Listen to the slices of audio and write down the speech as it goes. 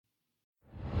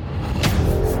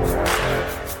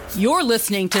You're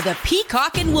listening to the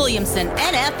Peacock and Williamson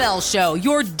NFL Show,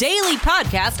 your daily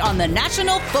podcast on the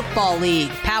National Football League,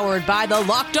 powered by the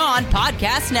Locked On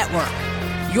Podcast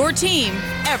Network. Your team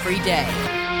every day.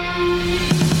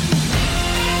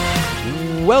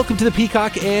 Welcome to the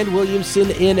Peacock and Williamson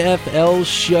NFL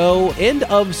Show. End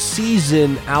of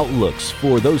season outlooks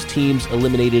for those teams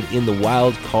eliminated in the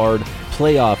wild card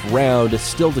playoff round.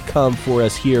 Still to come for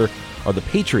us here are the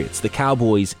Patriots, the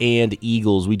Cowboys, and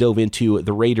Eagles. We dove into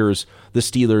the Raiders, the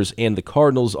Steelers, and the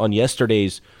Cardinals on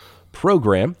yesterday's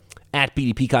program. At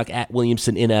BD Peacock, at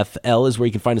Williamson NFL is where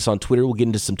you can find us on Twitter. We'll get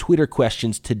into some Twitter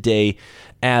questions today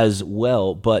as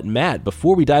well. But Matt,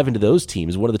 before we dive into those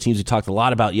teams, one of the teams we talked a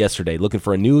lot about yesterday, looking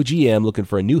for a new GM, looking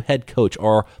for a new head coach,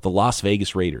 are the Las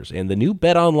Vegas Raiders. And the new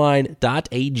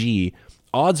betonline.ag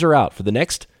odds are out for the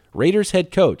next Raiders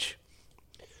head coach.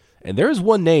 And there is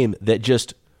one name that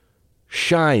just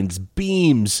shines,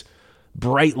 beams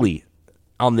brightly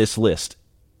on this list.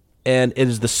 And it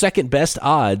is the second best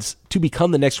odds to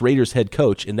become the next Raiders head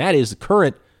coach, and that is the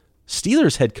current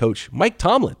Steelers head coach, Mike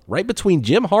Tomlin, right between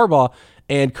Jim Harbaugh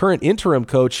and current interim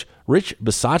coach, Rich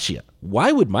Bisaccia.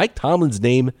 Why would Mike Tomlin's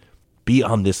name be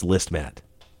on this list, Matt?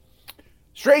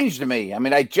 Strange to me. I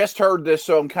mean, I just heard this,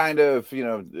 so I'm kind of,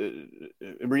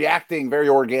 reacting very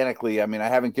organically. I mean, I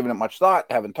haven't given it much thought,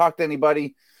 haven't talked to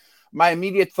anybody. My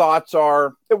immediate thoughts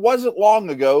are, it wasn't long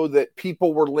ago that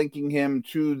people were linking him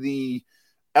to the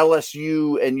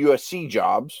LSU and USC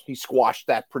jobs. He squashed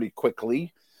that pretty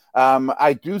quickly.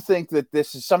 I do think that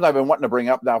this is something I've been wanting to bring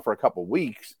up now for a couple of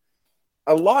weeks.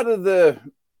 A lot of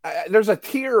there's a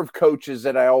tier of coaches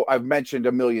that I've mentioned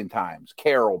a million times: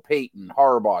 Carroll, Payton,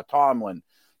 Harbaugh, Tomlin.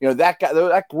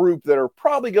 That group that are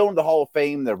probably going to the Hall of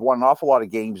Fame. They've won an awful lot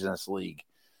of games in this league,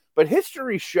 but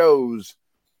history shows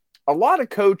a lot of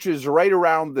coaches right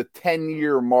around the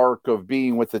 10-year mark of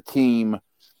being with the team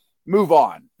move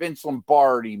on. Vince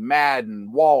Lombardi,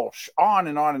 Madden, Walsh, on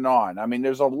and on and on. I mean,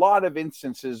 there's a lot of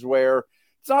instances where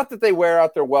it's not that they wear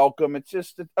out their welcome. It's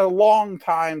just a long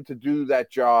time to do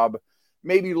that job.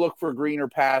 Maybe look for greener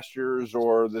pastures,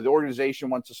 or the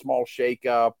organization wants a small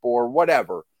shakeup or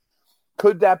whatever.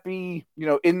 Could that be,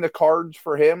 in the cards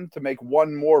for him to make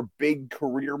one more big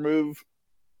career move?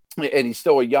 And he's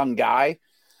still a young guy.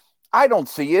 I don't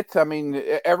see it. I mean,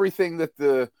 everything that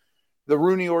the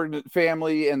Rooney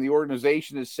family and the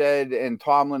organization has said, and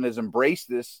Tomlin has embraced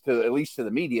this, at least to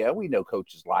the media. We know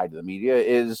coaches lie to the media.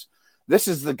 This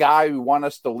is the guy who want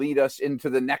us to lead us into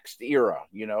the next era.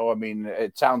 I mean,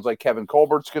 it sounds like Kevin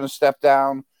Colbert's going to step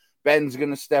down. Ben's going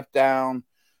to step down.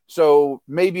 So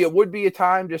maybe it would be a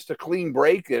time, just a clean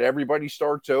break, that everybody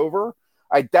starts over.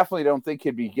 I definitely don't think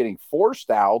he'd be getting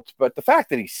forced out, but the fact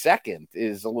that he's second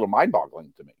is a little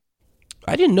mind-boggling to me.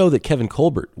 I didn't know that Kevin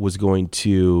Colbert was going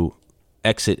to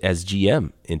exit as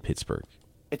GM in Pittsburgh.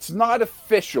 It's not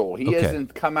official. He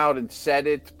hasn't come out and said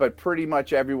it, but pretty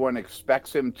much everyone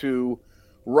expects him to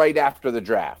right after the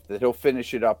draft, that he'll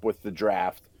finish it up with the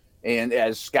draft and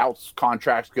as scouts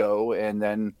contracts go, and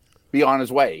then be on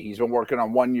his way. He's been working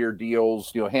on 1-year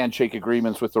deals, handshake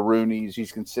agreements with the Rooneys.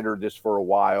 He's considered this for a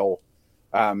while.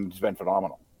 It's been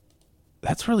phenomenal.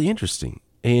 That's really interesting.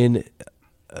 And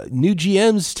new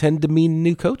GMs tend to mean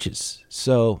new coaches,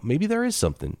 so maybe there is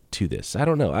something to this. I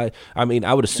don't know. I mean,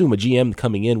 I would assume a GM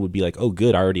coming in would be like, "Oh,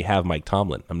 good, I already have Mike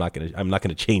Tomlin. I'm not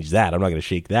gonna change that. I'm not gonna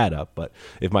shake that up." But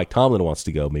if Mike Tomlin wants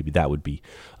to go, maybe that would be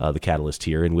the catalyst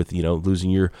here. And with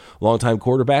losing your longtime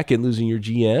quarterback and losing your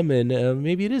GM, and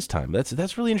maybe it is time.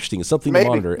 That's really interesting. It's something to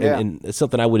monitor, and it's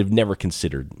something I would have never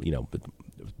considered.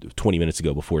 20 minutes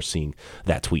ago before seeing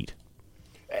that tweet.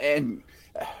 And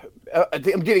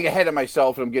I'm getting ahead of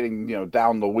myself, and I'm getting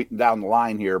down the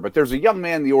line here. But there's a young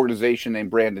man in the organization named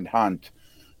Brandon Hunt,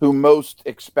 who most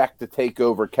expect to take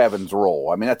over Kevin's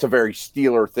role. I mean, that's a very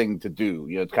Steeler thing to do.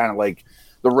 It's kind of like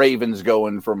the Ravens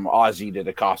going from Ozzie to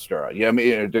DeCosta.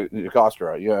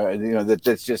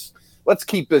 That's just, let's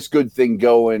keep this good thing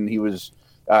going. He was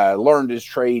learned his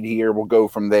trade here. We'll go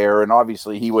from there. And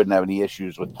obviously he wouldn't have any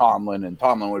issues with Tomlin, and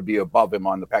Tomlin would be above him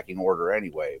on the pecking order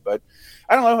anyway. But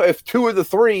I don't know if two of the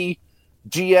three,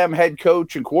 GM, head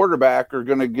coach, and quarterback, are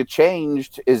going to get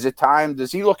changed. Is it time?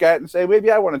 Does he look at it and say,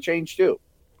 maybe I want to change too?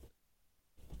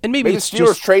 And maybe the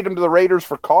Steelers trade him to the Raiders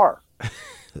for Carr.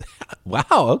 Wow,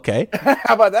 okay.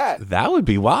 How about that? That would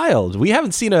be wild. We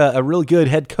haven't seen a real good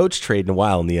head coach trade in a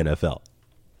while in the NFL.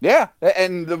 Yeah,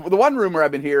 and the one rumor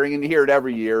I've been hearing, and you hear it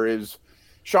every year, is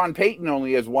Sean Payton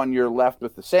only has 1 year left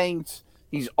with the Saints.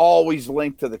 He's always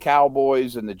linked to the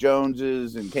Cowboys and the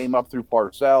Joneses, and came up through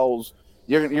Parcells.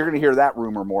 you're going to hear that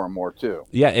rumor more and more too.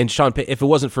 Yeah, and Sean, if it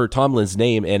wasn't for Tomlin's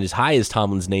name, and as high as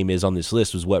Tomlin's name is on this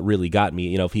list, was what really got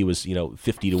me. If he was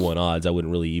 50-1 odds, I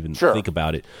wouldn't really even think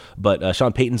about it. But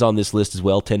Sean Payton's on this list as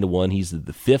well, 10-1. He's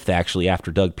the fifth actually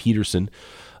after Doug Peterson.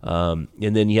 And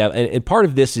then you have, and part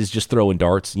of this is just throwing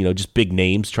darts, just big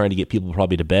names, trying to get people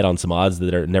probably to bet on some odds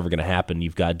that are never going to happen.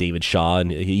 You've got David Shaw,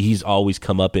 and he's always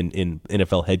come up in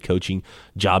NFL head coaching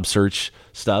job search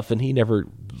stuff, and he never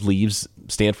leaves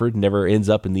Stanford, never ends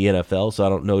up in the NFL, so I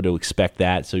don't know to expect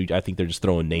that. So I think they're just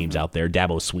throwing names out there.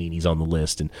 Dabo Sweeney's on the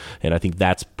list, and I think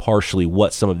that's partially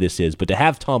what some of this is. But to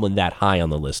have Tomlin that high on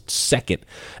the list, second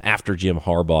after Jim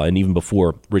Harbaugh, and even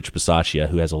before Rich Bisaccia,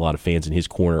 who has a lot of fans in his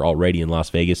corner already in Las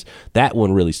Vegas, that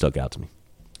one really stuck out to me.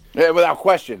 Yeah, without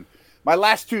question. My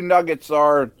last two nuggets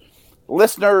are,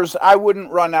 listeners, I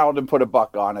wouldn't run out and put a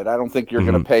buck on it. I don't think you're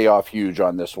going to pay off huge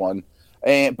on this one.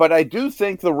 But I do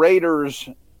think the Raiders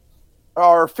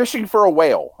are fishing for a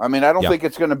whale. I mean, I don't think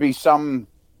it's going to be some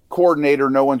coordinator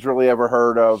no one's really ever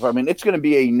heard of. I mean, it's going to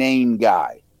be a name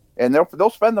guy, and they'll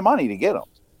spend the money to get him.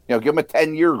 Give him a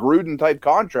 10-year Gruden type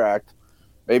contract.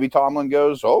 Maybe Tomlin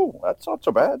goes, "Oh, that's not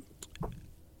so bad."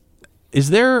 Is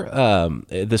there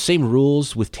the same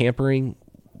rules with tampering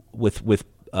with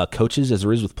coaches as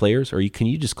there is with players, or can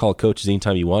you just call coaches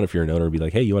anytime you want if you're an owner and be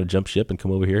like, "Hey, you want to jump ship and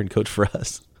come over here and coach for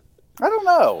us"? I don't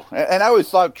know. And I always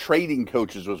thought trading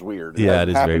coaches was weird. Yeah, it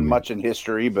is happened very much in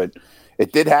history, but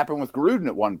it did happen with Gruden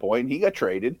at one point. He got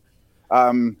traded.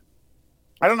 I don't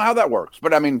know how that works,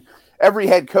 but I mean, every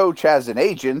head coach has an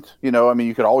agent.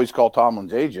 You could always call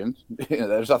Tomlin's agent.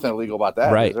 There's nothing illegal about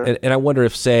that. Right. And I wonder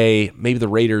if, say, maybe the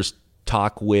Raiders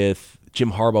talk with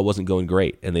Jim Harbaugh wasn't going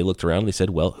great, and they looked around and they said,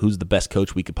 well, who's the best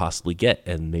coach we could possibly get?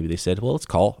 And maybe they said, well, let's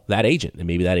call that agent. And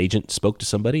maybe that agent spoke to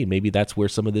somebody, and maybe that's where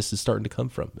some of this is starting to come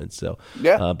from. And so,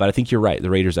 but I think you're right. The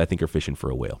Raiders, I think, are fishing for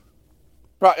a whale.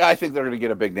 I think they're going to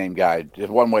get a big name guy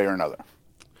one way or another.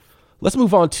 Let's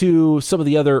move on to some of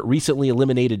the other recently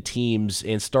eliminated teams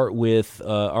and start with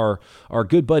our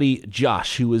good buddy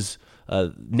Josh, who was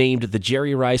named the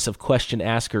Jerry Rice of question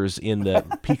askers in the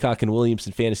Peacock and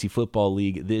Williamson Fantasy Football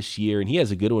League this year. And he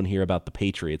has a good one here about the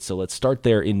Patriots. So let's start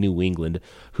there in New England,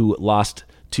 who lost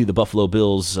to the Buffalo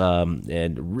Bills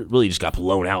and really just got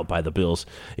blown out by the Bills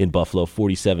in Buffalo,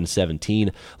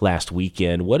 47-17 last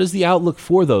weekend. What is the outlook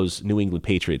for those New England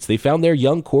Patriots? They found their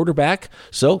young quarterback,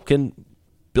 so can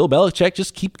Bill Belichick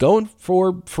just keep going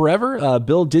for forever?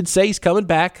 Bill did say he's coming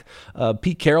back.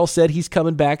 Pete Carroll said he's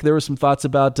coming back. There were some thoughts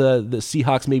about the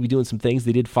Seahawks maybe doing some things.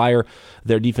 They did fire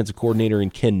their defensive coordinator in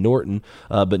Ken Norton,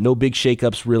 but no big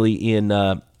shakeups really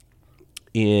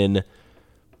in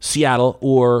Seattle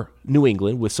or New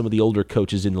England with some of the older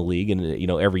coaches in the league. And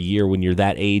every year when you're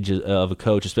that age of a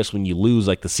coach, especially when you lose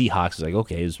like the Seahawks, it's like,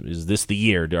 okay, is this the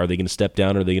year? Are they going to step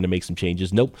down? Are they going to make some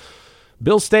changes? Nope.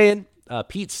 Bill's staying.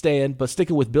 Pete's staying, but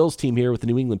sticking with Bill's team here with the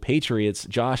New England Patriots,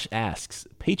 Josh asks,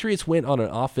 Patriots went on an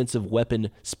offensive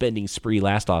weapon spending spree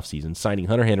last offseason, signing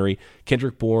Hunter Henry,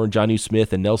 Kendrick Bourne, Jonnu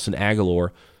Smith, and Nelson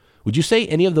Aguilar. Would you say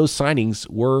any of those signings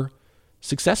were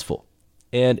successful?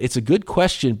 And it's a good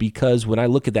question because when I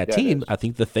look at that team, I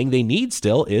think the thing they need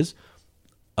still is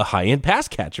a high-end pass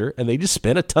catcher, and they just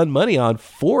spent a ton of money on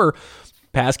 4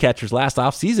 pass catchers last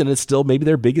offseason, and it's still maybe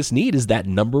their biggest need is that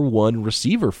number one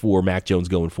receiver for Mac Jones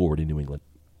going forward in New England.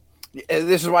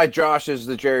 This is why Josh is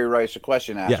the Jerry Rice of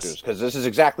question askers, because this is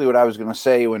exactly what I was going to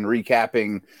say when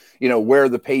recapping, where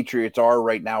the Patriots are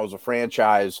right now as a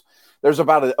franchise. There's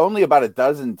only about a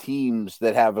dozen teams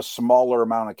that have a smaller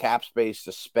amount of cap space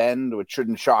to spend, which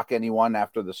shouldn't shock anyone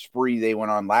after the spree they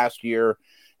went on last year.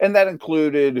 And that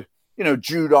included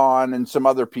Judon and some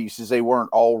other pieces. They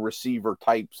weren't all receiver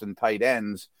types and tight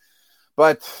ends.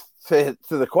 But to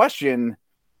the question,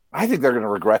 I think they're going to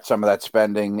regret some of that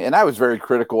spending. And I was very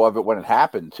critical of it when it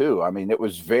happened, too. I mean, it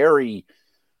was very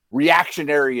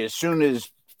reactionary. As soon as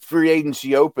free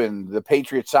agency opened, the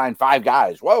Patriots signed 5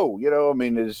 guys. Whoa,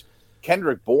 is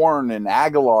Kendrick Bourne and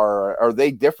Aguilar, are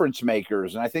they difference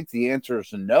makers? And I think the answer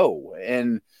is no.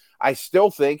 And I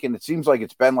still think, and it seems like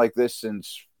it's been like this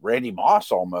since Randy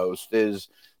Moss almost, is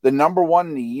the number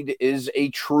one need is a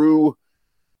true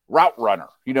route runner,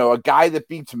 a guy that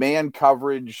beats man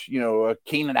coverage, a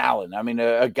Keenan Allen. I mean,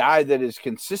 a guy that is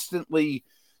consistently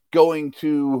going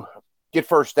to get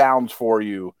first downs for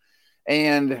you.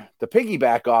 And to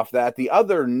piggyback off that, the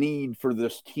other need for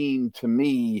this team to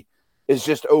me is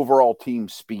just overall team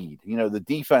speed. The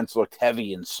defense looked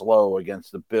heavy and slow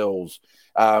against the Bills.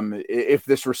 If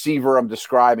this receiver I'm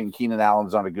describing, Keenan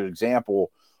Allen's not a good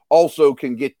example, also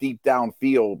can get deep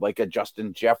downfield like a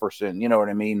Justin Jefferson, you know what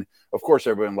I mean? Of course,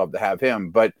 everyone would love to have him,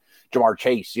 but Jamar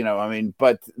Chase,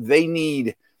 but they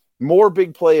need more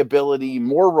big play ability,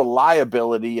 more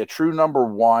reliability, a true number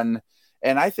one.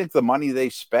 And I think the money they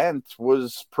spent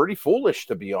was pretty foolish,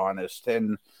 to be honest.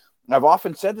 And I've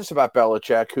often said this about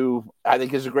Belichick, who I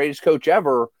think is the greatest coach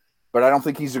ever, but I don't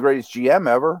think he's the greatest GM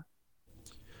ever.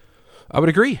 I would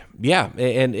agree. Yeah,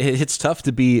 and it's tough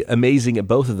to be amazing at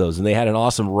both of those. And they had an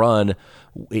awesome run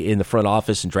in the front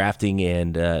office and drafting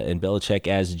and Belichick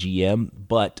as GM,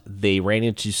 but they ran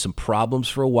into some problems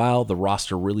for a while. The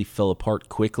roster really fell apart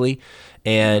quickly,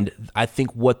 and I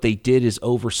think what they did is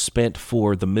overspent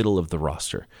for the middle of the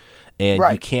roster, and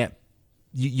right.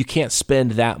 you can't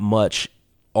spend that much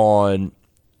on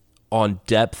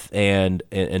depth and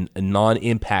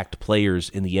non-impact players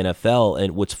in the NFL.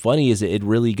 And what's funny is it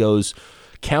really goes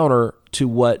counter to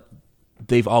what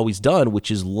they've always done,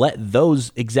 which is let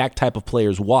those exact type of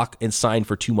players walk and sign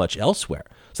for too much elsewhere.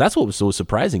 So that's what was so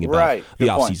surprising about the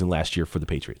offseason last year for the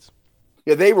Patriots.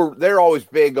 Yeah, they're always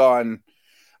big on,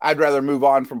 I'd rather move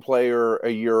on from player a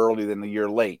year early than a year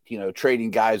late,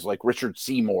 trading guys like Richard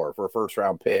Seymour for a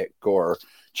first-round pick or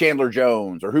Chandler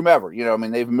Jones or whomever.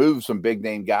 They've moved some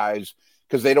big-name guys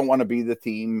because they don't want to be the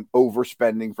team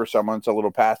overspending for someone that's a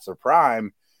little past their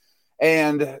prime.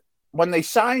 And when they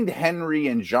signed Henry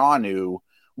and Jonnu,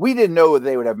 we didn't know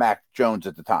they would have Mac Jones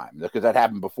at the time because that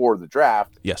happened before the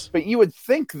draft. Yes. But you would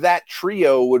think that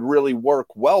trio would really work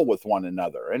well with one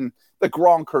another. And the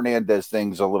Gronk Hernandez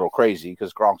thing's a little crazy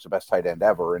because Gronk's the best tight end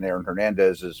ever, and Aaron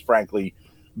Hernandez is frankly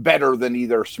better than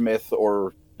either Smith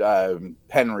or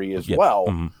Henry as well.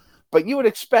 Mm-hmm. But you would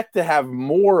expect to have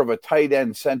more of a tight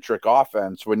end centric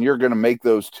offense when you're going to make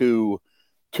those two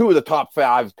of the top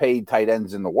 5 paid tight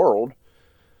ends in the world.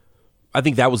 I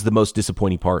think that was the most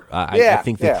disappointing part. I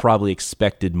think they probably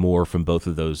expected more from both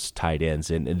of those tight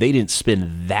ends, and they didn't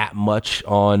spend that much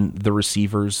on the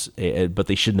receivers, but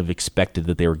they shouldn't have expected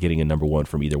that they were getting a number one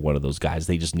from either one of those guys.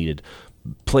 They just needed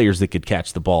players that could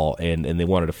catch the ball, and they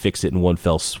wanted to fix it in one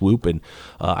fell swoop. And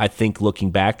I think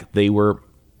looking back, they were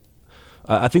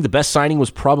I think the best signing was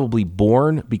probably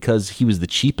Bourne because he was the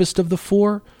cheapest of the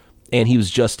 4, and he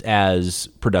was just as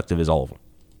productive as all of them.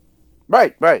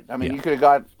 Right. I mean, you could have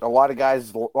got a lot of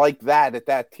guys like that at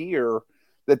that tier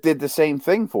that did the same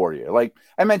thing for you. Like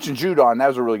I mentioned Judon, that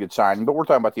was a really good signing, but we're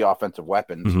talking about the offensive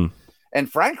weapons. Mm-hmm. And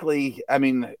frankly, I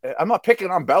mean, I'm not picking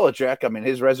on Belichick. I mean,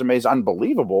 his resume is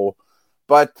unbelievable,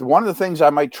 but one of the things I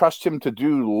might trust him to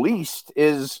do least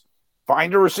is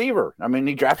find a receiver. I mean,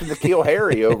 he drafted N'Keal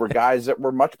Harry over guys that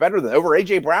were much better than over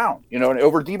A.J. Brown, and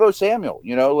over Deebo Samuel.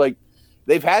 Like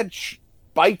they've had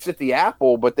bites at the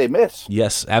apple, but they miss.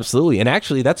 Yes, absolutely. And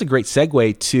actually, that's a great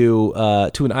segue to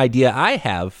an idea I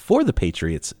have for the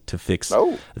Patriots to fix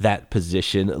that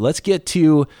position. Let's get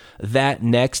to that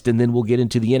next, and then we'll get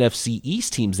into the NFC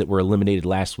East teams that were eliminated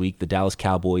last week, the Dallas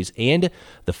Cowboys and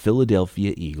the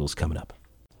Philadelphia Eagles coming up.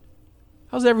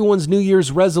 How's everyone's New Year's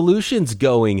resolutions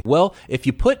going? Well, if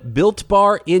you put Built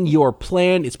Bar in your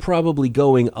plan, it's probably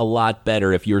going a lot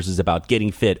better if yours is about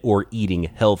getting fit or eating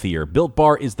healthier. Built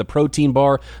Bar is the protein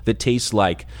bar that tastes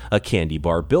like a candy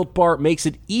bar. Built Bar makes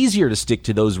it easier to stick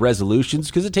to those resolutions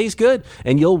because it tastes good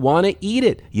and you'll want to eat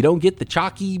it. You don't get the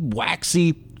chalky,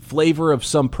 waxy flavor of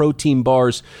some protein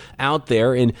bars out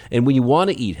there, and when you want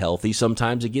to eat healthy,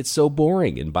 sometimes it gets so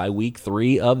boring, and by week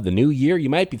 3 of the new year, you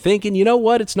might be thinking, you know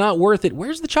what, it's not worth it.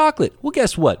 Where's the chocolate? Well,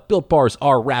 guess what? Built Bars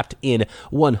are wrapped in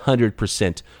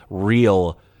 100%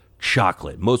 real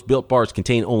chocolate. Most Built Bars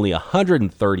contain only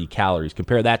 130 calories.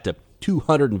 Compare that to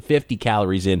 250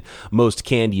 calories in most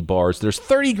candy bars. There's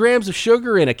 30 grams of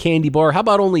sugar in a candy bar. How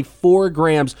about only 4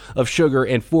 grams of sugar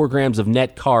and 4 grams of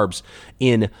net carbs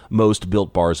in most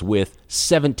Built Bars with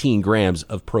 17 grams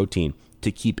of protein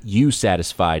to keep you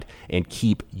satisfied and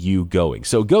keep you going.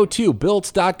 So go to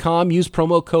Built.com, use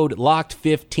promo code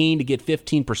LOCKED15 to get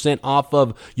 15% off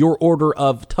of your order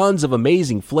of tons of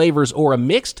amazing flavors or a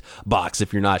mixed box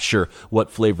if you're not sure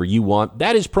what flavor you want.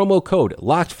 That is promo code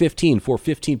LOCKED15 for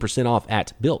 15% off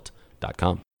at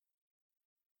Built.com.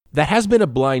 That has been a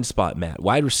blind spot, Matt,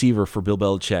 wide receiver for Bill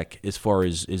Belichick as far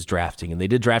as drafting. And they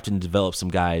did draft and develop some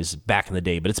guys back in the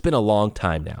day, but it's been a long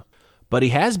time now. But he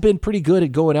has been pretty good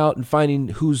at going out and finding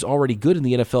who's already good in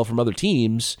the NFL from other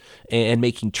teams and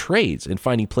making trades and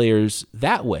finding players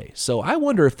that way. So I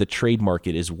wonder if the trade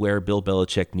market is where Bill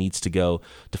Belichick needs to go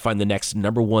to find the next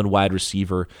number 1 wide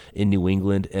receiver in New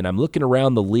England. And I'm looking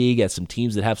around the league at some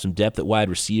teams that have some depth at wide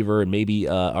receiver and maybe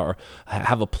have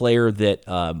a player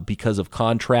that because of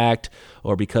contract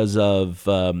or because of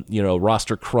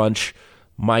roster crunch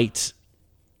might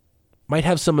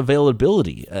have some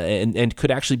availability and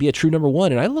could actually be a true number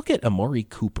 1. And I look at Amari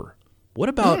Cooper. What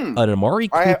about an Amari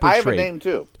Cooper I have trade a name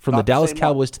too. from the Dallas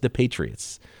Cowboys to the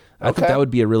Patriots? I think that would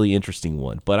be a really interesting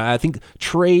one. But I think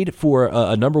trade for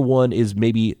a number one is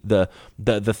maybe the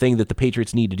thing that the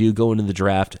Patriots need to do, go into the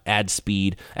draft, add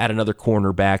speed, add another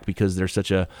cornerback because they're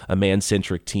such a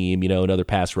man-centric team, another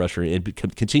pass rusher, and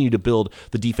continue to build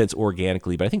the defense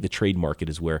organically. But I think the trade market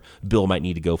is where Bill might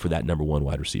need to go for that number one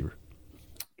wide receiver.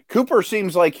 Cooper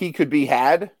seems like he could be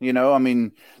had,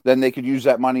 then they could use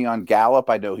that money on Gallup.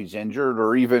 I know he's injured,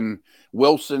 or even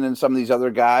Wilson and some of these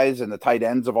other guys, and the tight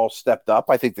ends have all stepped up.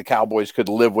 I think the Cowboys could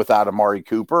live without Amari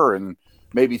Cooper and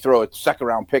maybe throw a second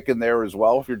round pick in there as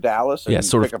well if you're Dallas and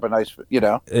pick up a nice,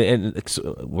 And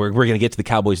we're going to get to the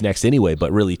Cowboys next anyway,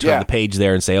 but really turn the page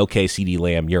there and say, okay, CeeDee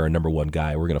Lamb, you're a number one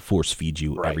guy. We're going to force feed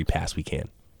you every pass we can.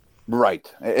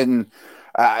 Right. And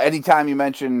anytime you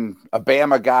mention a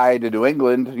Bama guy to New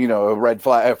England, a red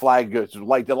flag goes,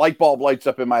 like the light bulb lights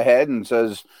up in my head and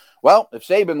says, well, if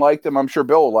Saban liked him, I'm sure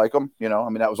Bill will like him.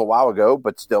 That was a while ago,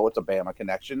 but still it's a Bama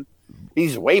connection.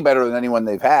 He's way better than anyone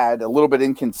they've had, a little bit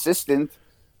inconsistent,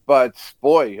 but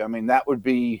boy, that would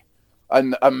be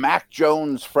a Mac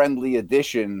Jones friendly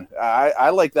addition. I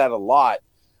like that a lot.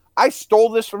 I stole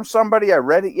this from somebody. I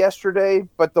read it yesterday,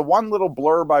 but the one little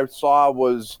blurb I saw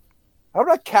was, how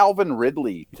about Calvin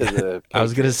Ridley to the I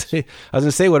was gonna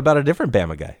say, what about a different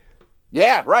Bama guy?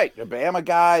 Yeah, right. A Bama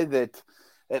guy that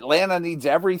Atlanta needs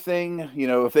everything.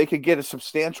 If they could get a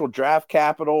substantial draft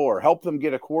capital or help them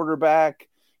get a quarterback.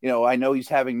 I know he's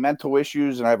having mental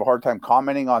issues and I have a hard time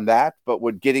commenting on that, but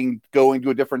would going to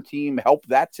a different team help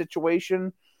that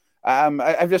situation?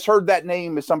 I've just heard that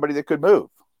name as somebody that could move.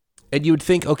 And you would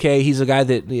think, okay, he's a guy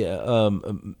that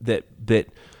that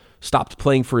stopped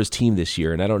playing for his team this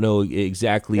year, and I don't know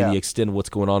exactly the extent of what's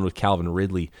going on with Calvin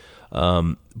Ridley.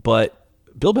 But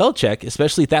Bill Belichick,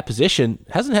 especially at that position,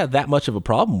 hasn't had that much of a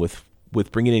problem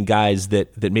with bringing in guys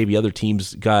that maybe other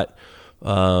teams got.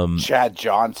 Chad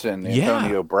Johnson,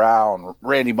 Antonio Brown,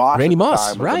 Randy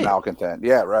Moss, right? Malcontent,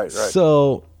 yeah, right.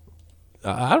 So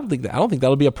I don't think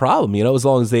that'll be a problem. As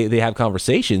long as they have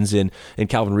conversations and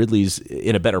Calvin Ridley's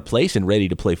in a better place and ready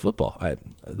to play football.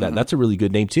 That's a really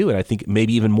good name too, and I think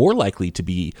maybe even more likely to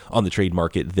be on the trade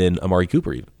market than Amari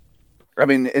Cooper even.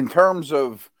 In terms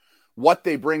of what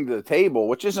they bring to the table,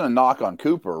 which isn't a knock on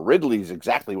Cooper, Ridley's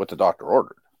exactly what the doctor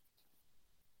ordered.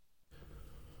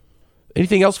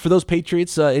 Anything else for those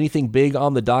Patriots? Anything big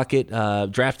on the docket?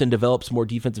 Draft and develop some more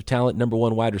defensive talent. Number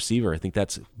one wide receiver. I think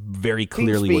that's very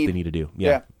clearly what they need to do.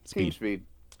 Yeah, team speed.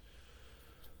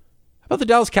 How about the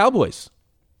Dallas Cowboys?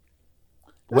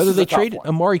 Whether they trade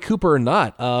Amari Cooper or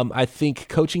not, I think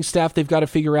coaching staff, they've got to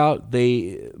figure out.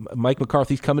 Mike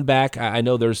McCarthy's coming back. I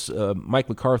know there's Mike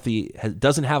McCarthy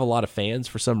doesn't have a lot of fans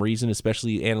for some reason,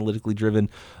 especially analytically driven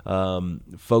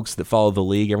folks that follow the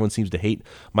league. Everyone seems to hate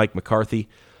Mike McCarthy.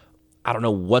 I don't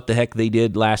know what the heck they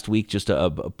did last week. Just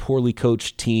a poorly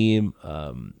coached team.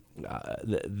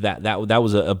 That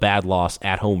was a bad loss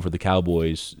at home for the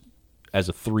Cowboys as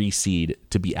a 3 seed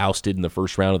to be ousted in the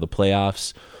first round of the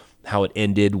playoffs. How it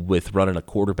ended with running a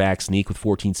quarterback sneak with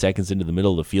 14 seconds into the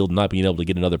middle of the field, not being able to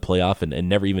get another playoff, and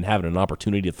never even having an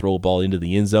opportunity to throw a ball into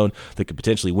the end zone that could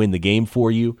potentially win the game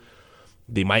for you.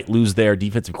 They might lose their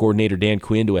defensive coordinator, Dan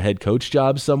Quinn, to a head coach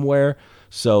job somewhere.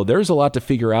 So there's a lot to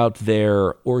figure out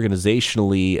there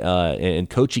organizationally and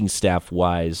coaching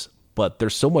staff-wise, but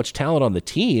there's so much talent on the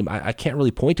team, I can't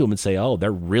really point to them and say, oh,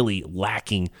 they're really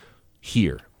lacking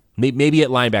here. Maybe at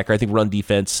linebacker, I think run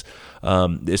defense,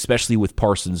 especially with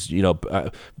Parsons,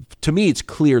 to me it's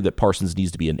clear that Parsons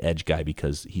needs to be an edge guy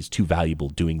because he's too valuable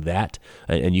doing that,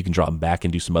 and you can drop him back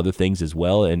and do some other things as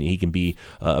well, and he can be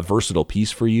a versatile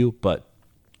piece for you, but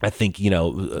I think,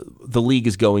 the league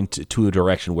is going to a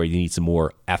direction where you need some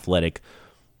more athletic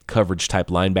coverage type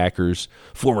linebackers,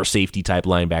 former safety type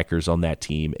linebackers on that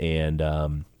team.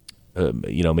 And,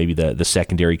 maybe the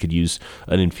secondary could use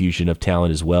an infusion of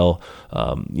talent as well.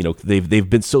 They've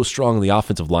been so strong on the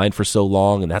offensive line for so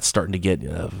long, and that's starting to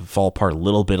get fall apart a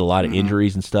little bit, a lot of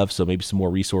injuries and stuff. So maybe some more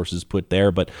resources put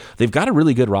there, but they've got a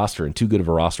really good roster and too good of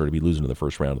a roster to be losing in the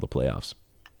first round of the playoffs.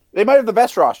 They might have the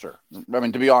best roster.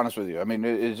 To be honest with you.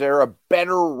 Is there a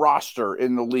better roster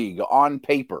in the league on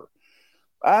paper?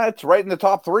 It's right in the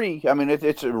top 3.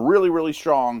 It's really, really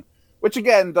strong, which,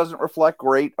 again, doesn't reflect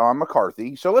great on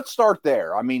McCarthy. So let's start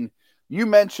there. You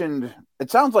mentioned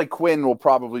it sounds like Quinn will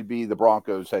probably be the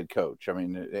Broncos head coach.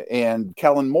 And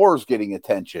Kellen Moore's getting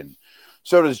attention.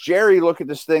 So does Jerry look at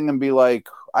this thing and be like,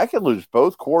 I could lose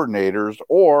both coordinators,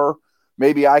 or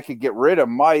maybe I could get rid of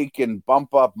Mike and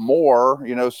bump up Moore,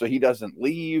 so he doesn't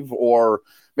leave, or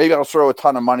maybe I'll throw a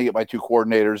ton of money at my 2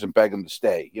 coordinators and beg them to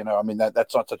stay.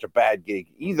 That's not such a bad gig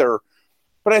either.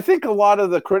 But I think a lot of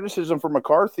the criticism for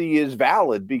McCarthy is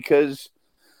valid because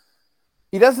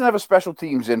he doesn't have a special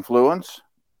teams influence.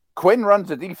 Quinn runs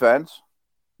the defense.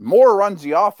 Moore runs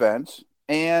the offense.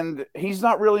 And he's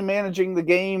not really managing the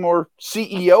game or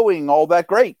CEOing all that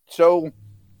great. So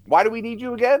why do we need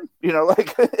you again?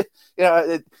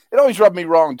 It always rubbed me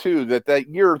wrong, too, that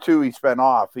year or two he spent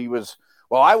off. He was,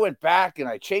 well, I went back and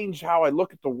I changed how I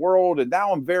look at the world, and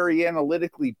now I'm very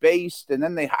analytically based. And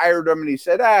then they hired him, and he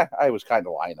said, I was kind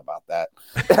of lying about that.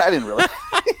 I didn't really.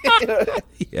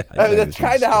 That's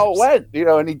kind of how it went,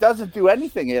 and he doesn't do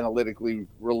anything analytically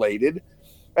related.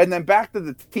 And then back to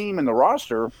the team and the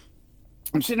roster,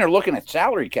 I'm sitting there looking at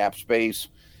salary cap space.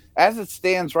 As it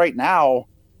stands right now,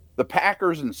 the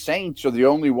Packers and Saints are the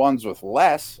only ones with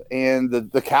less, and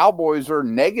the Cowboys are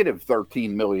negative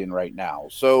 $13 million right now.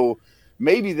 So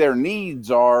maybe their needs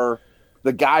are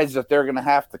the guys that they're going to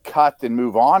have to cut and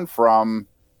move on from,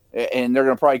 and they're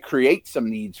going to probably create some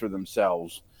needs for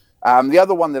themselves. The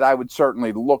other one that I would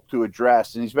certainly look to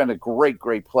address, and he's been a great,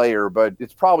 great player, but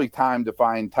it's probably time to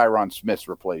find Tyron Smith's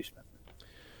replacement.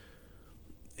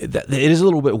 It is a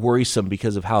little bit worrisome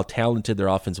because of how talented their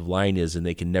offensive line is, and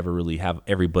they can never really have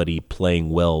everybody playing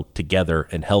well together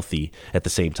and healthy at the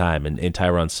same time. And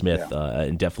Tyron Smith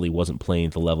definitely wasn't playing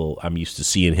at the level I'm used to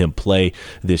seeing him play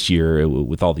this year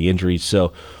with all the injuries.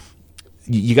 So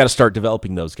you got to start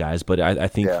developing those guys. But I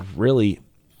think really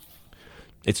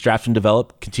it's draft and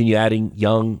develop, continue adding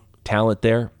young talent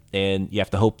there, and you have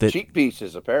to hope that – cheap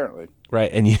pieces, apparently. Right,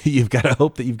 and you've got to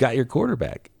hope that you've got your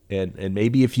quarterback. And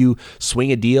maybe if you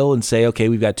swing a deal and say, okay,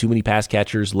 we've got too many pass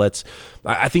catchers,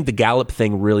 I think the Gallup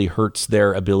thing really hurts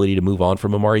their ability to move on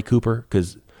from Amari Cooper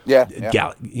because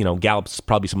Gallup's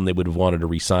probably someone they would have wanted to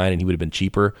re-sign, and he would have been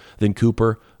cheaper than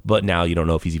Cooper. But now you don't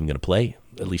know if he's even going to play,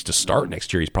 at least to start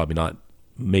next year. He's probably not,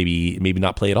 maybe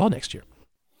not play at all next year.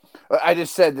 I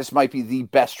just said this might be the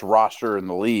best roster in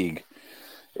the league.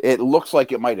 It looks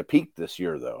like it might have peaked this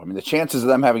year, though. I mean, the chances of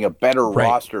them having a better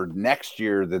roster next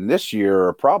year than this year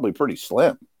are probably pretty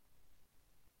slim.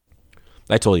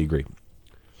 I totally agree.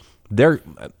 No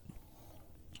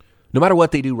matter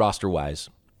what they do roster-wise,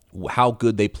 how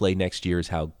good they play next year is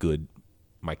how good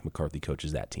Mike McCarthy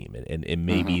coaches that team. And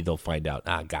maybe they'll find out,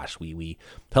 we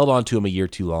held on to him a year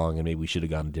too long, and maybe we should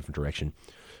have gone a different direction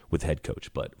with head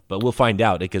coach. But we'll find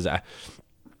out because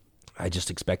I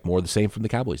just expect more of the same from the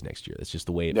Cowboys next year. That's just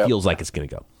the way it feels like it's going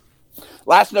to go.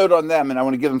 Last note on them, and I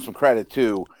want to give them some credit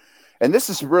too, and this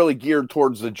is really geared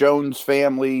towards the Jones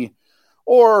family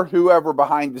or whoever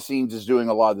behind the scenes is doing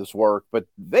a lot of this work, but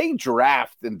they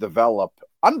draft and develop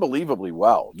unbelievably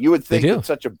well. You would think it's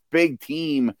such a big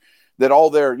team that all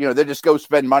their, they just go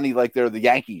spend money like they're the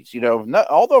Yankees.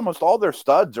 Almost all their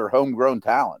studs are homegrown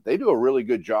talent. They do a really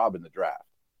good job in the draft.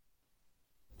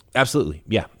 Absolutely,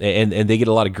 yeah, and they get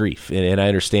a lot of grief, and I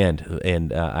understand,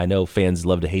 and I know fans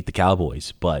love to hate the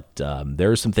Cowboys, but there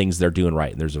are some things they're doing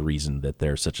right, and there's a reason that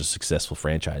they're such a successful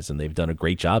franchise, and they've done a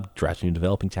great job drafting and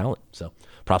developing talent. So,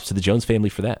 props to the Jones family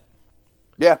for that.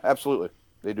 Yeah, absolutely,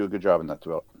 they do a good job in that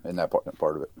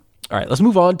part of it. All right, let's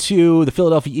move on to the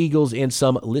Philadelphia Eagles and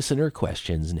some listener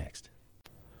questions next.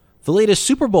 The latest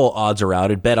Super Bowl odds are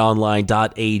out at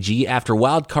betonline.ag after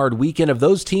Wild Card weekend of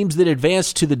those teams that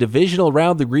advanced to the divisional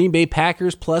round. The Green Bay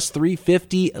Packers plus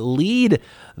 350 lead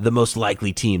the most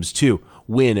likely teams to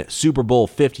win Super Bowl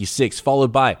 56,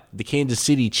 followed by the Kansas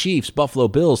City Chiefs, Buffalo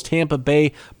Bills, Tampa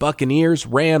Bay Buccaneers,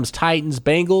 Rams, Titans,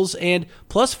 Bengals, and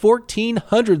plus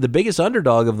 1,400. The biggest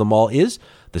underdog of them all is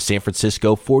the San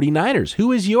Francisco 49ers.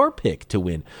 Who is your pick to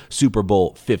win Super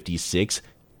Bowl 56?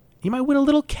 You might win a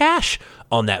little cash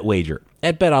on that wager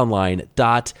at betonline.ag.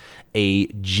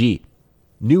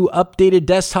 New updated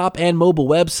desktop and mobile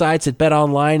websites at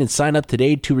BetOnline, and sign up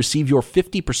today to receive your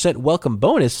 50% welcome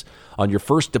bonus on your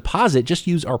first deposit. Just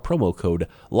use our promo code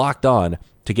LOCKEDON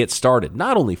to get started.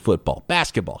 Not only football,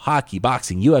 basketball, hockey,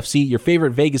 boxing, UFC, your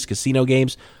favorite Vegas casino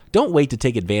games. Don't wait to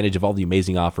take advantage of all the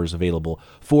amazing offers available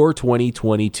for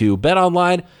 2022.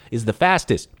 BetOnline is the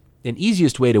fastest and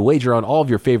easiest way to wager on all of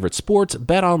your favorite sports.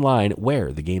 Bet online,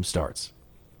 where the game starts.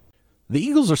 The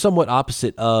Eagles are somewhat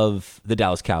opposite of the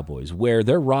Dallas Cowboys, where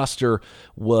their roster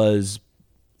was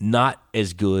not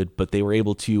as good, but they were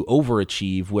able to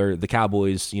overachieve, where the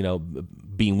Cowboys,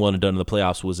 being one and done in the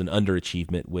playoffs was an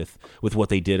underachievement with what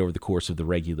they did over the course of the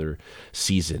regular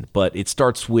season. But it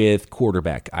starts with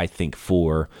quarterback, I think,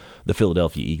 for the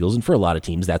Philadelphia Eagles, and for a lot of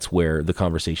teams, that's where the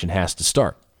conversation has to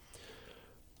start.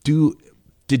 Did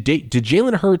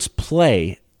Jalen Hurts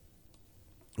play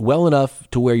well enough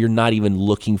to where you're not even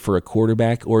looking for a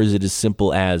quarterback, or is it as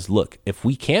simple as, look, if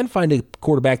we can find a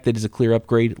quarterback that is a clear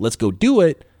upgrade, let's go do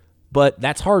it, but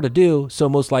that's hard to do, so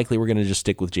most likely we're going to just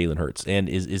stick with Jalen Hurts, and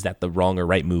is that the wrong or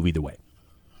right move either way?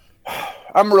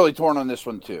 I'm really torn on this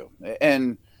one too.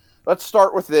 And let's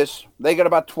start with this. They got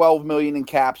about $12 million in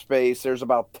cap space. There's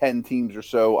about 10 teams or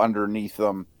so underneath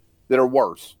them that are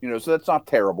worse, so that's not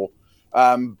terrible.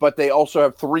 But they also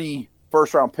have 3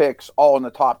 first-round picks all in the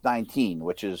top 19,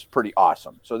 which is pretty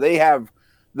awesome. So they have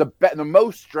the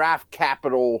most draft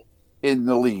capital in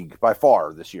the league by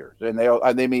far this year. And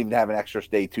they may even have an extra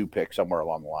day 2 pick somewhere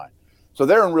along the line. So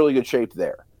they're in really good shape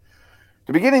there.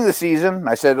 The beginning of the season,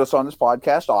 I said this on this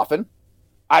podcast often,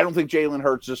 I don't think Jalen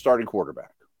Hurts is a starting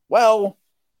quarterback. Well,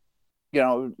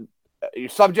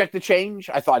 subject to change.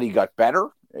 I thought he got better.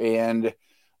 And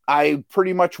I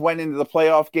pretty much went into the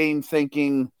playoff game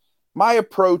thinking my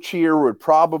approach here would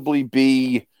probably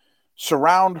be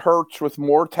surround Hurts with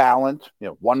more talent,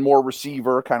 one more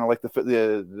receiver, kind of like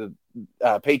the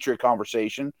Patriot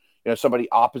conversation, somebody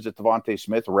opposite Devontae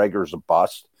Smith. Reagor's a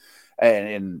bust,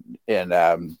 and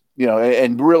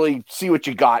really see what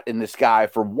you got in this guy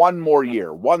for one more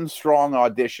year, one strong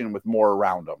audition with more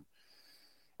around him.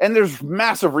 And there's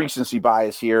massive recency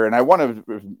bias here, and I want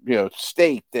to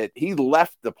state that he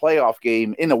left the playoff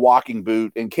game in a walking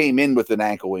boot and came in with an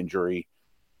ankle injury,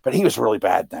 but he was really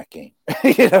bad in that game.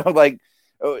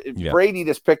 Brady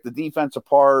just picked the defense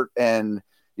apart, and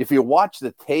if you watch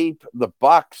the tape, the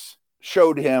Bucs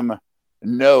showed him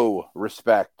no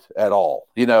respect at all,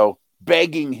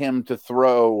 begging him to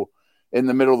throw in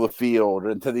the middle of the field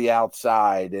and to the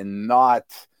outside and not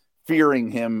fearing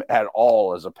him at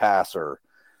all as a passer.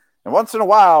 And once in a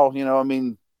while,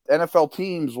 NFL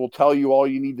teams will tell you all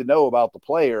you need to know about the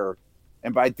player.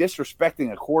 And by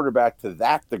disrespecting a quarterback to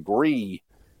that degree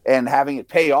and having it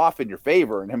pay off in your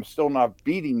favor and him still not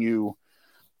beating you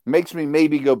makes me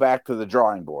maybe go back to the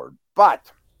drawing board.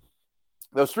 But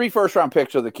those 3 first-round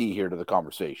picks are the key here to the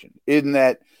conversation, in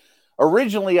that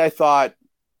originally I thought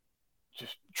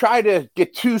just try to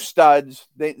get 2 studs.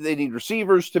 They need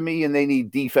receivers to me, and they need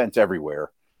defense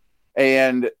everywhere.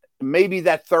 And maybe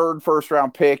that 3rd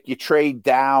first-round pick, you trade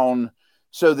down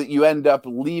so that you end up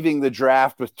leaving the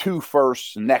draft with 2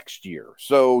 firsts next year.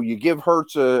 So you give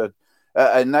Hurts a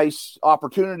nice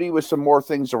opportunity with some more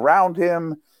things around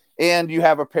him, and you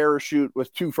have a parachute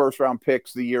with 2 first-round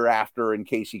picks the year after in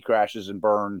case he crashes and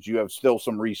burns. You have still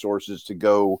some resources to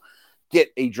go get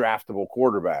a draftable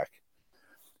quarterback.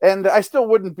 And I still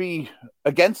wouldn't be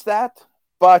against that,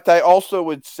 but I also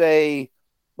would say,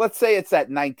 let's say it's that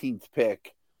 19th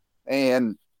pick,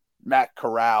 and Matt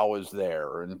Corral is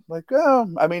there. And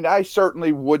I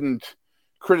certainly wouldn't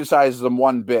criticize them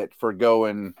one bit for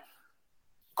going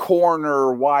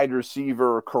corner, wide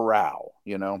receiver, Corral,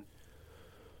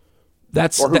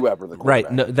 That's or whoever the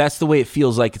right. No, that's the way it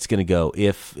feels like it's going to go.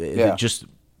 Just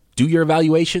do your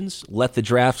evaluations, let the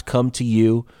draft come to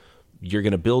you. You're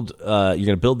going to build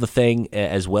the thing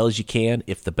as well as you can.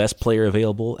 If the best player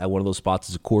available at one of those spots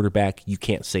is a quarterback, you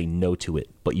can't say no to it.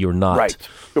 But you're not right.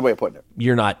 Good way of putting it.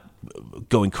 You're not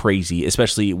going crazy,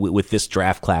 especially with this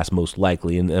draft class, most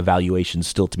likely, and evaluations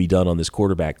still to be done on this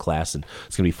quarterback class. And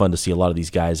it's going to be fun to see a lot of these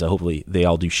guys. Hopefully, they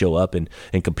all do show up and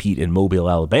compete in Mobile,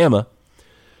 Alabama,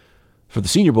 for the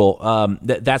Senior Bowl.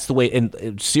 That's the way. And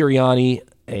Sirianni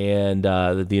and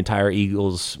the entire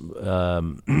Eagles,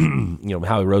 Howie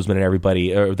Roseman and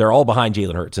everybody, they're all behind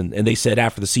Jalen Hurts. And they said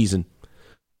after the season,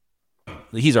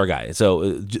 he's our guy.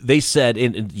 So they said,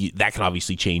 and that can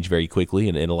obviously change very quickly,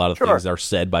 and a lot of things are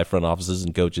said by front offices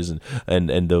and coaches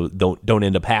and don't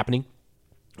end up happening.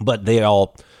 But they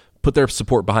all put their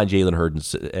support behind Jalen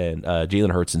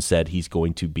Hurts and said he's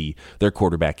going to be their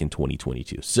quarterback in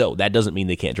 2022. So that doesn't mean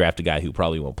they can't draft a guy who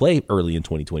probably won't play early in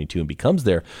 2022 and becomes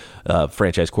their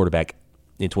franchise quarterback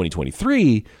in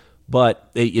 2023.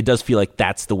 But it does feel like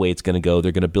that's the way it's going to go.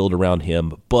 They're going to build around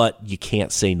him, but you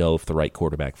can't say no if the right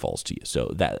quarterback falls to you.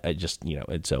 So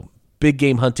and so big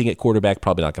game hunting at quarterback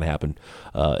probably not going to happen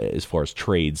as far as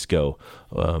trades go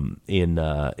in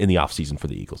the offseason for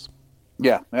the Eagles.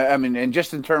 Yeah, and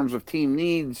just in terms of team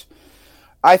needs,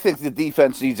 I think the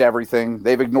defense needs everything.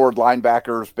 They've ignored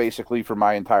linebackers basically for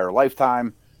my entire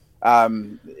lifetime.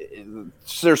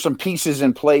 There's some pieces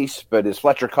in place, but is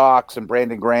Fletcher Cox and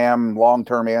Brandon Graham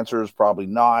long-term answers? Probably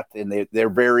not. And they're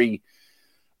very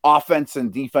offense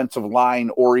and defensive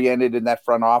line oriented in that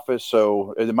front office.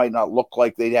 So it might not look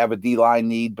like they have a D-line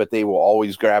need, but they will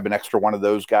always grab an extra one of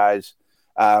those guys.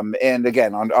 And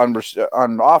again,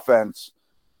 on offense,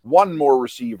 one more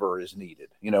receiver is needed.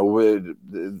 With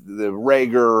the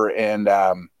Reagor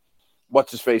and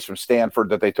what's his face from Stanford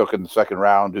that they took in the second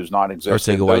round, who's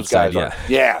non-existent. Arcega-Whiteside,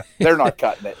 yeah, they're not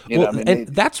cutting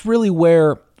it. That's really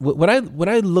where when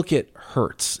I look at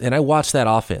Hurts and I watch that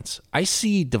offense, I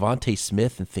see Devontae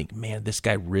Smith and think, man, this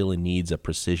guy really needs a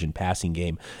precision passing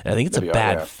game, and I think it's a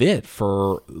bad fit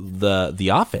for the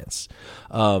offense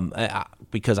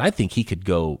because I think he could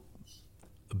go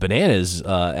bananas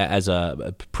as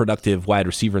a productive wide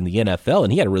receiver in the NFL,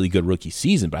 and he had a really good rookie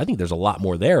season, but I think there's a lot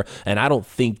more there, and I don't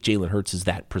think Jalen Hurts is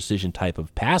that precision type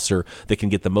of passer that can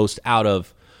get the most out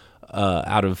of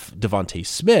Devontae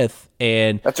Smith.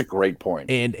 And that's a great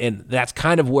point. And that's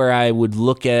kind of where I would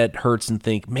look at Hurts and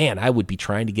think, man, I would be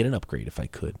trying to get an upgrade if I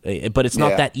could, but it's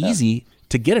not that easy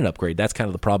to get an upgrade. That's kind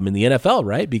of the problem in the NFL,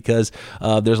 right? Because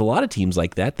there's a lot of teams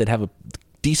like that have a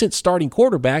decent starting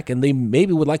quarterback, and they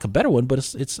maybe would like a better one, but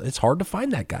it's hard to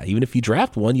find that guy. Even if you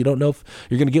draft one, you don't know if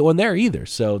you're going to get one there either.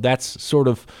 So that's sort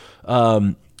of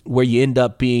where you end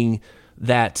up being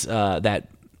that.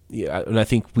 And I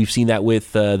think we've seen that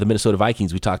with the Minnesota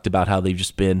Vikings. We talked about how they've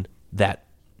just been that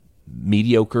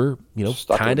mediocre,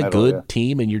 kind of good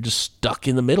team, and you're just stuck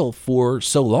in the middle for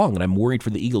so long. And I'm worried for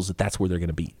the Eagles that's where they're going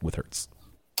to be with Hurts.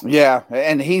 Yeah,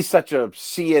 and he's such a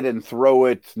see it and throw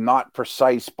it, not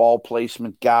precise ball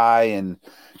placement guy. And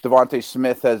Devontae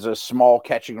Smith has a small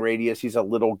catching radius. He's a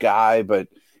little guy, but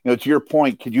to your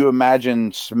point, could you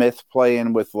imagine Smith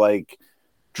playing with like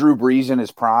Drew Brees in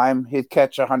his prime? He'd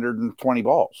catch 120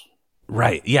 balls.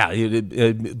 Right. Yeah.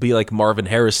 It'd be like Marvin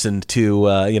Harrison to,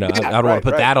 I don't want to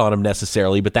put that on him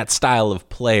necessarily, but that style of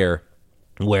player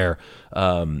where,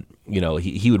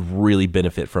 he would really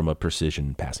benefit from a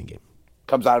precision passing game.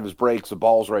 Comes out of his breaks, the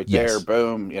ball's right there,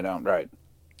 boom, right.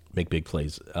 Make big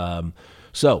plays.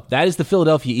 So that is the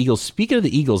Philadelphia Eagles. Speaking of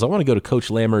the Eagles, I want to go to Coach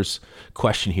Lammer's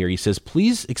question here. He says,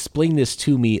 please explain this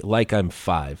to me like I'm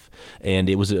 5. And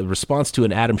it was a response to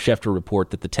an Adam Schefter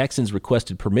report that the Texans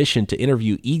requested permission to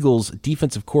interview Eagles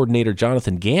defensive coordinator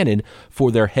Jonathan Gannon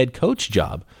for their head coach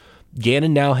job.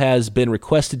 Gannon now has been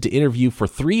requested to interview for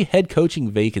 3 head coaching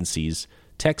vacancies: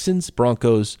 Texans,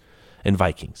 Broncos, and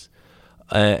Vikings.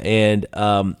 And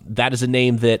that is a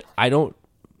name that I don't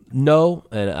know,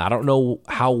 and I don't know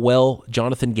how well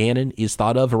Jonathan Gannon is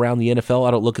thought of around the NFL.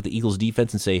 I don't look at the Eagles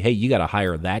defense and say, hey, you got to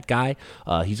hire that guy.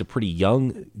 He's a pretty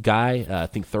young guy, I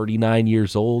think 39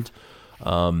 years old.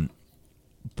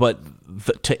 But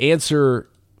to answer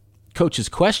Coach's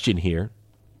question here,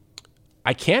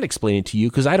 I can't explain it to you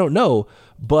because I don't know,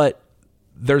 but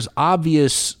there's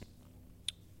obvious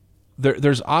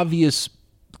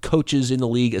coaches in the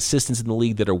league, assistants in the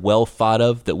league that are well thought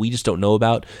of that we just don't know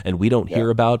about and we don't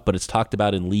hear about, but it's talked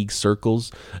about in league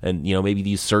circles. And, maybe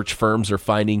these search firms are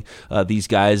finding these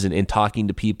guys and talking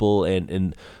to people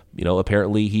and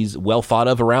apparently he's well thought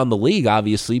of around the league,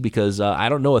 obviously, because I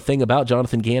don't know a thing about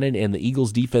Jonathan Gannon, and the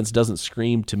Eagles defense doesn't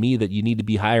scream to me that you need to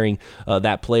be hiring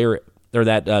that player or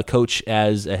that coach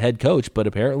as a head coach, but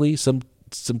apparently some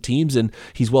teams, and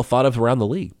he's well thought of around the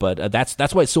league. But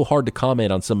that's why it's so hard to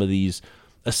comment on some of these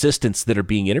assistants that are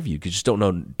being interviewed because you just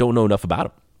don't know enough about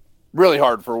them. Really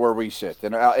hard for where we sit,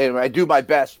 and I do my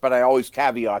best, but I always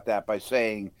caveat that by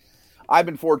saying I've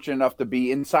been fortunate enough to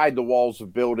be inside the walls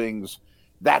of buildings.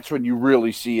 That's when you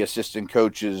really see assistant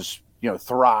coaches,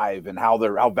 thrive and how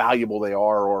valuable they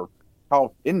are, or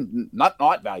how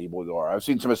not valuable they are. I've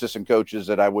seen some assistant coaches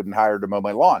that I wouldn't hire to mow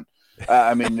my lawn.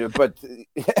 But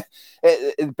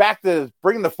back to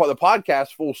bringing the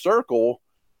podcast full circle.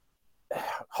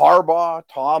 Harbaugh,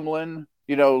 Tomlin,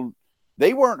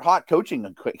 they weren't hot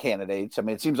coaching candidates.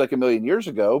 It seems like a million years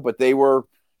ago, but they were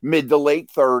mid to late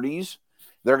 30s.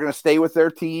 They're going to stay with their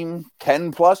team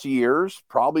 10 plus years,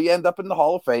 probably end up in the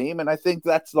Hall of Fame. And I think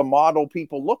that's the model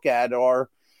people look at are,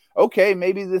 okay,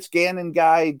 maybe this Gannon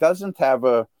guy doesn't have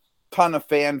a ton of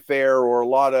fanfare or a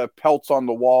lot of pelts on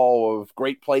the wall of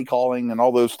great play calling and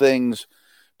all those things,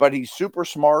 but he's super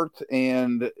smart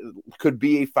and could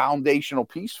be a foundational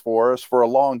piece for us for a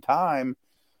long time.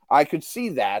 I could see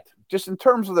that. Just in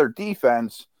terms of their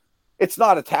defense, it's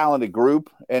not a talented group,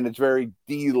 and it's very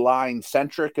D-line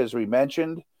centric, as we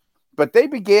mentioned. But they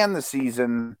began the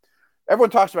season, everyone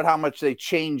talks about how much they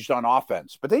changed on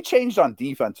offense, but they changed on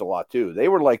defense a lot too. They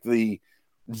were like the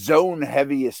zone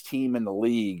heaviest team in the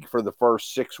league for the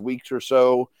first 6 weeks or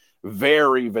so.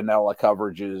 Very vanilla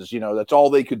coverages, that's all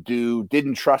they could do.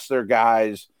 Didn't trust their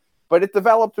guys, but it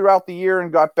developed throughout the year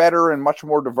and got better and much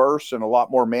more diverse and a lot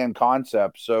more man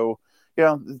concepts. So,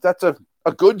 that's a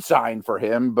good sign for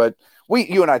him. But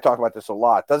you and I talk about this a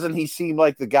lot. Doesn't he seem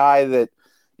like the guy that,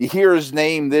 you hear his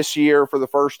name this year for the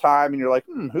first time and you're like,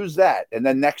 who's that? And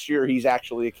then next year he's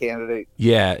actually a candidate.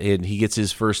 Yeah, and he gets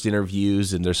his first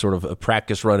interviews, and there's sort of a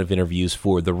practice run of interviews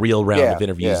for the real round of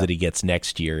interviews that he gets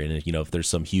next year. And, if there's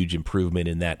some huge improvement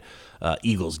in that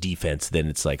Eagles defense, then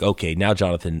it's like, okay, now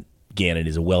Jonathan Gannon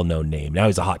is a well-known name. Now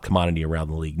he's a hot commodity around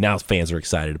the league. Now fans are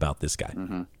excited about this guy.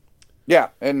 Mm-hmm. Yeah,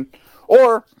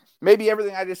 or maybe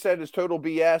everything I just said is total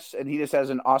BS, and he just has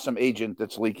an awesome agent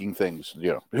that's leaking things.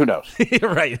 Who knows?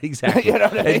 Right, exactly. You know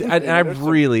what I mean? And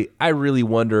I really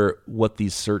wonder what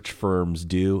these search firms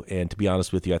do. And to be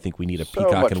honest with you, I think we need a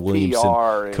Peacock and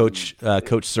Williamson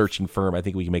coach searching firm. I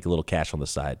think we can make a little cash on the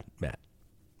side, Matt.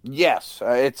 Yes,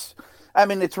 it's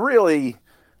really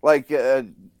like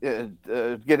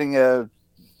getting a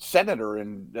senator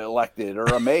elected or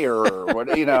a mayor or what,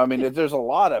 there's a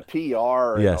lot of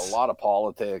PR and a lot of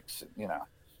politics,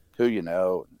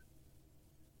 who.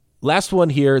 Last one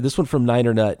here, this one from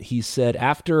Niner Nut. He said,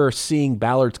 after seeing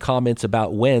Ballard's comments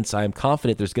about Wentz, I am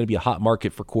confident there's going to be a hot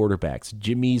market for quarterbacks.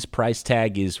 Jimmy's price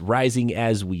tag is rising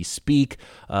as we speak.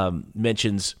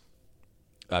 Mentions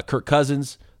Kirk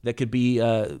Cousins. That could be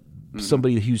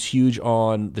somebody who's huge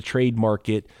on the trade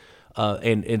market.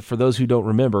 And for those who don't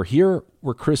remember, here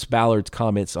were Chris Ballard's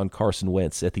comments on Carson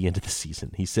Wentz at the end of the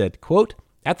season. He said, quote,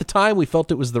 at the time, we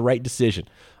felt it was the right decision.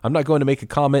 I'm not going to make a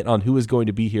comment on who is going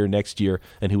to be here next year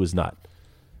and who is not.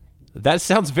 That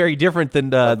sounds very different than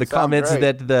the comments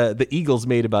that the Eagles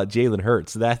made about Jalen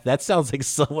Hurts. That sounds like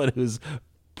someone who's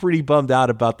pretty bummed out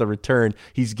about the return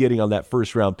he's getting on that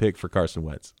first-round pick for Carson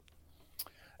Wentz.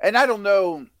 And I don't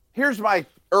know. Here's my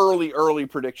early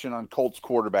prediction on Colts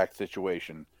quarterback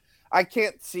situation. I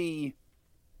can't see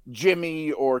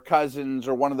Jimmy or Cousins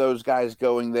or one of those guys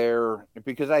going there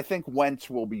because I think Wentz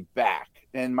will be back.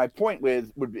 And my point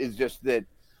is just that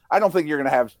I don't think you're going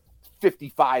to have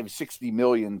 55, 60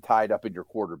 million tied up in your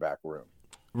quarterback room.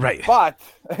 Right. But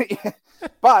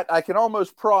I can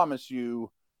almost promise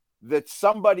you that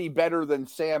somebody better than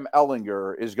Sam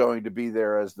Ehlinger is going to be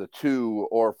there as the 2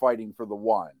 or fighting for the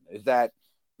 1. Is that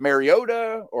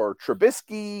Mariota or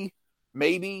Trubisky?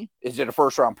 Maybe. Is it a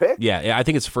first-round pick? Yeah, I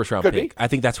think it's a first-round pick. I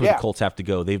think that's where the Colts have to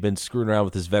go. They've been screwing around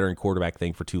with this veteran quarterback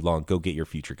thing for too long. Go get your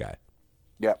future guy.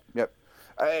 Yep.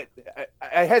 I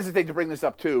hesitate to bring this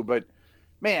up too, but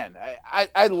man,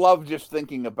 I love just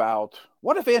thinking about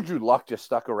what if Andrew Luck just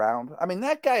stuck around? I mean,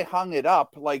 that guy hung it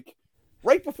up like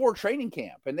right before training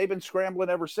camp, and they've been scrambling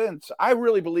ever since. I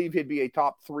really believe he'd be a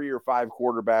top 3 or 5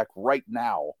 quarterback right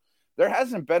now. There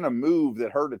hasn't been a move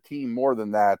that hurt a team more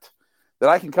than that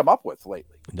I can come up with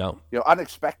lately. No.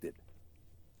 Unexpected.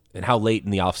 And how late in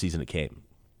the offseason it came.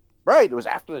 Right. It was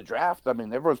after the draft. I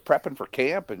mean, everyone's prepping for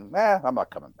camp, and I'm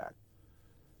not coming back.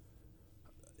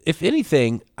 If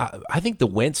anything, I think the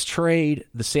Wentz trade,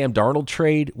 the Sam Darnold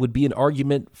trade would be an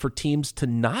argument for teams to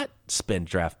not spend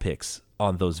draft picks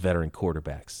on those veteran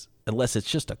quarterbacks unless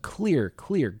it's just a clear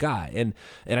guy. And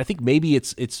I think maybe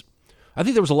it's I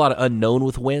think there was a lot of unknown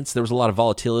with Wentz. There was a lot of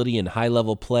volatility in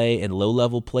high-level play and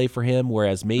low-level play for him,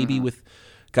 whereas maybe with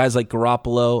guys like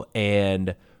Garoppolo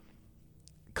and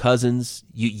Cousins,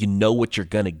 you know what you're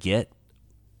going to get.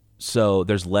 So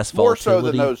there's less volatility. More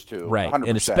so than those two. Right, 100%.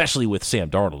 And especially with Sam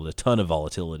Darnold, a ton of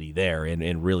volatility there.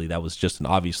 And really, that was just an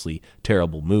obviously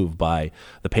terrible move by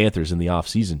the Panthers in the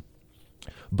offseason.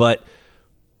 But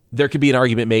there could be an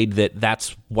argument made that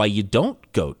that's why you don't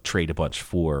go trade a bunch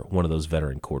for one of those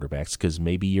veteran quarterbacks, because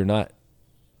maybe you're not,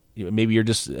 maybe you're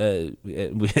just, and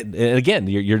again,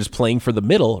 you're just playing for the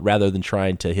middle rather than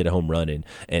trying to hit a home run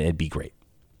and be great.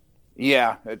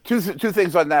 Yeah. Two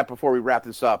things on that before we wrap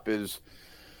this up is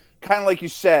kind of like you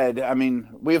said, I mean,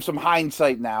 we have some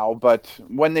hindsight now, but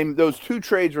when those 2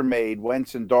 trades were made,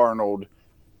 Wentz and Darnold,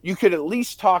 you could at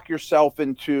least talk yourself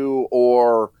into,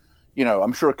 or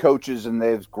I'm sure coaches, and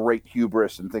they have great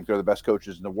hubris and think they're the best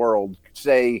coaches in the world,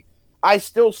 say, I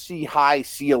still see high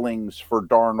ceilings for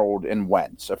Darnold and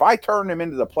Wentz. If I turn him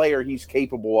into the player he's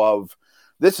capable of,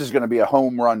 this is going to be a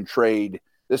home run trade.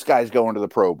 This guy's going to the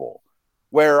Pro Bowl.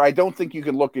 Where I don't think you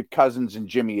can look at Cousins and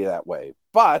Jimmy that way.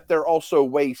 But they're also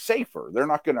way safer. They're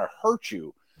not going to hurt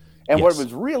you. And what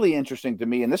was really interesting to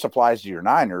me, and this applies to your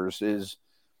Niners, is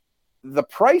the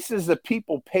prices that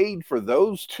people paid for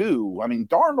those 2. I mean,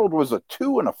 Darnold was a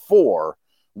 2 and a 4.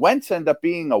 Wentz ended up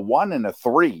being a 1 and a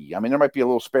 3. I mean, there might be a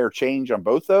little spare change on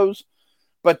both those,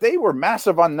 but they were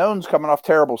massive unknowns coming off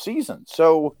terrible seasons.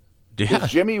 So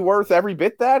Is Jimmy worth every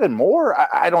bit that and more?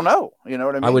 I don't know. You know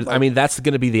what I mean? I mean, that's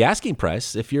going to be the asking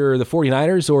price. If you're the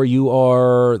 49ers or you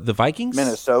are the Vikings.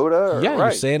 Minnesota. Right.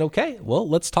 You're saying, okay, well,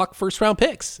 let's talk first-round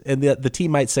picks. And the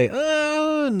team might say,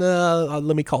 oh, no,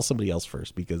 let me call somebody else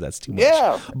first because that's too much.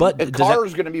 Yeah, but and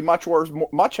Carr's going to be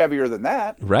much heavier than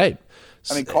that. Right.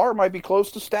 I mean, Carr might be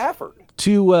close to Stafford.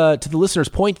 To the listener's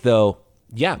point, though,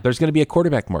 yeah, there's going to be a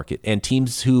quarterback market, and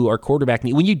teams who are quarterback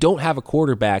when you don't have a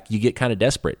quarterback, you get kind of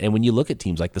desperate. And when you look at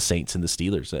teams like the Saints and the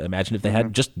Steelers, imagine if they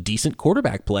had just decent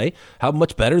quarterback play, how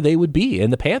much better they would be.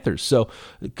 And the Panthers. So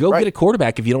go get a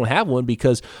quarterback if you don't have one,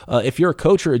 because if you're a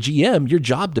coach or a GM, your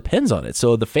job depends on it.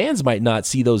 So the fans might not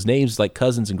see those names like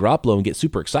Cousins and Garoppolo and get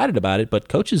super excited about it, but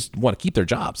coaches want to keep their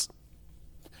jobs.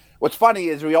 What's funny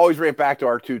is we always rant back to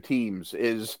our two teams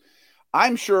is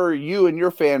I'm sure you and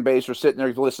your fan base are sitting there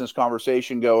listening to this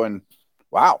conversation going,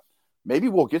 wow, maybe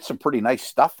we'll get some pretty nice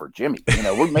stuff for Jimmy. You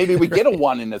know, maybe we get a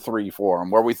 1 and a 3 for him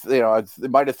where they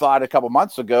might have thought a couple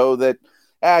months ago that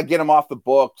get him off the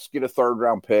books, get a 3rd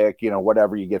round pick,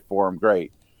 whatever you get for him.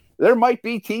 Great. There might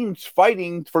be teams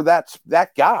fighting for that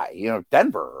guy,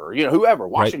 Denver or, whoever,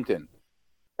 Washington.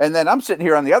 Right. And then I'm sitting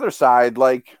here on the other side,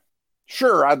 like,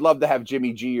 sure, I'd love to have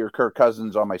Jimmy G or Kirk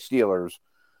Cousins on my Steelers,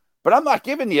 but I'm not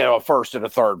giving you a 1st and a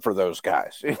 3rd for those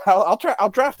guys. I'll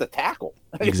draft a tackle.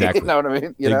 Exactly. You know what I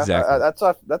mean?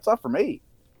 Exactly. That's not for me.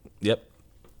 Yep.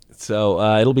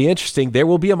 So it'll be interesting. There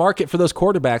will be a market for those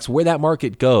quarterbacks. Where that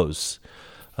market goes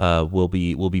will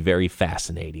be very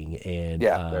fascinating. And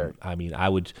I mean, I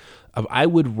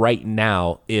would right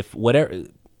now, if whatever,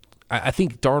 I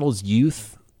think Darnold's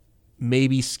youth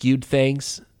maybe skewed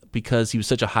things because he was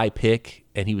such a high pick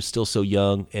and he was still so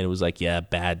young, and it was like, yeah,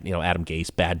 bad, Adam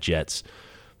Gase, bad Jets.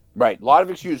 Right. A lot of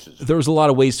excuses. There was a lot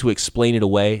of ways to explain it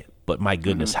away, but my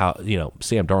goodness, how,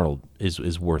 Sam Darnold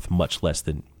is worth much less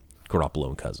than Garoppolo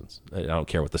and Cousins. I don't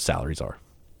care what the salaries are.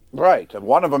 Right.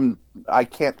 One of them I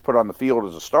can't put on the field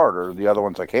as a starter. The other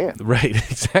ones I can. Right.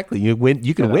 Exactly. You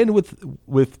can win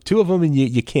with 2 of them, and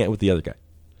you can't with the other guy.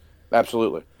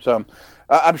 Absolutely. So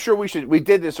I'm sure we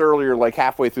did this earlier, like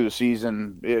halfway through the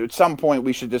season. At some point,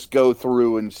 we should just go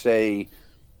through and say,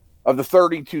 of the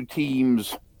 32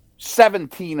 teams,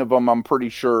 17 of them, I'm pretty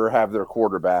sure, have their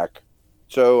quarterback.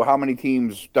 So how many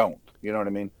teams don't? You know what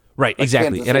I mean? Right, like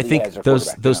exactly. Kansas and I City think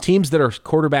those teams that are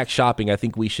quarterback shopping, I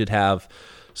think we should have,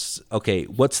 okay,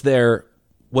 what's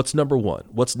number one?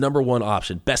 What's number one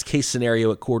option? Best case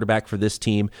scenario at quarterback for this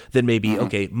team. Then maybe,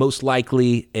 okay, most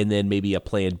likely, and then maybe a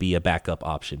plan B, a backup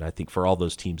option. I think for all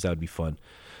those teams, that would be fun.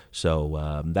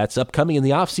 So that's upcoming in the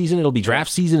offseason. It'll be draft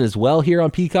season as well here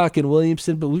on Peacock and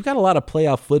Williamson, but we've got a lot of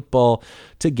playoff football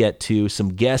to get to.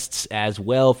 Some guests as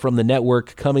well from the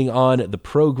network coming on the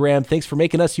program. Thanks for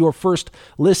making us your first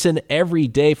listen every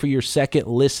day. For your second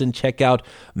listen, check out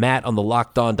Matt on the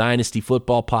Locked On Dynasty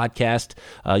Football podcast.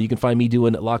 You can find me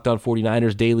doing Locked On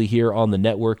 49ers daily here on the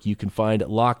network. You can find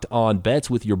Locked On Bets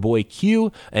with your boy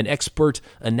Q, an expert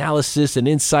analysis and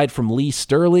insight from Lee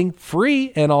Sterling,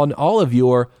 free and on all of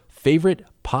your favorite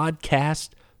podcast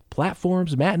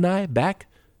platforms. Matt and I back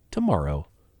tomorrow.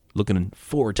 Looking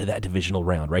forward to that divisional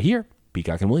round right here,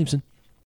 Peacock and Williamson.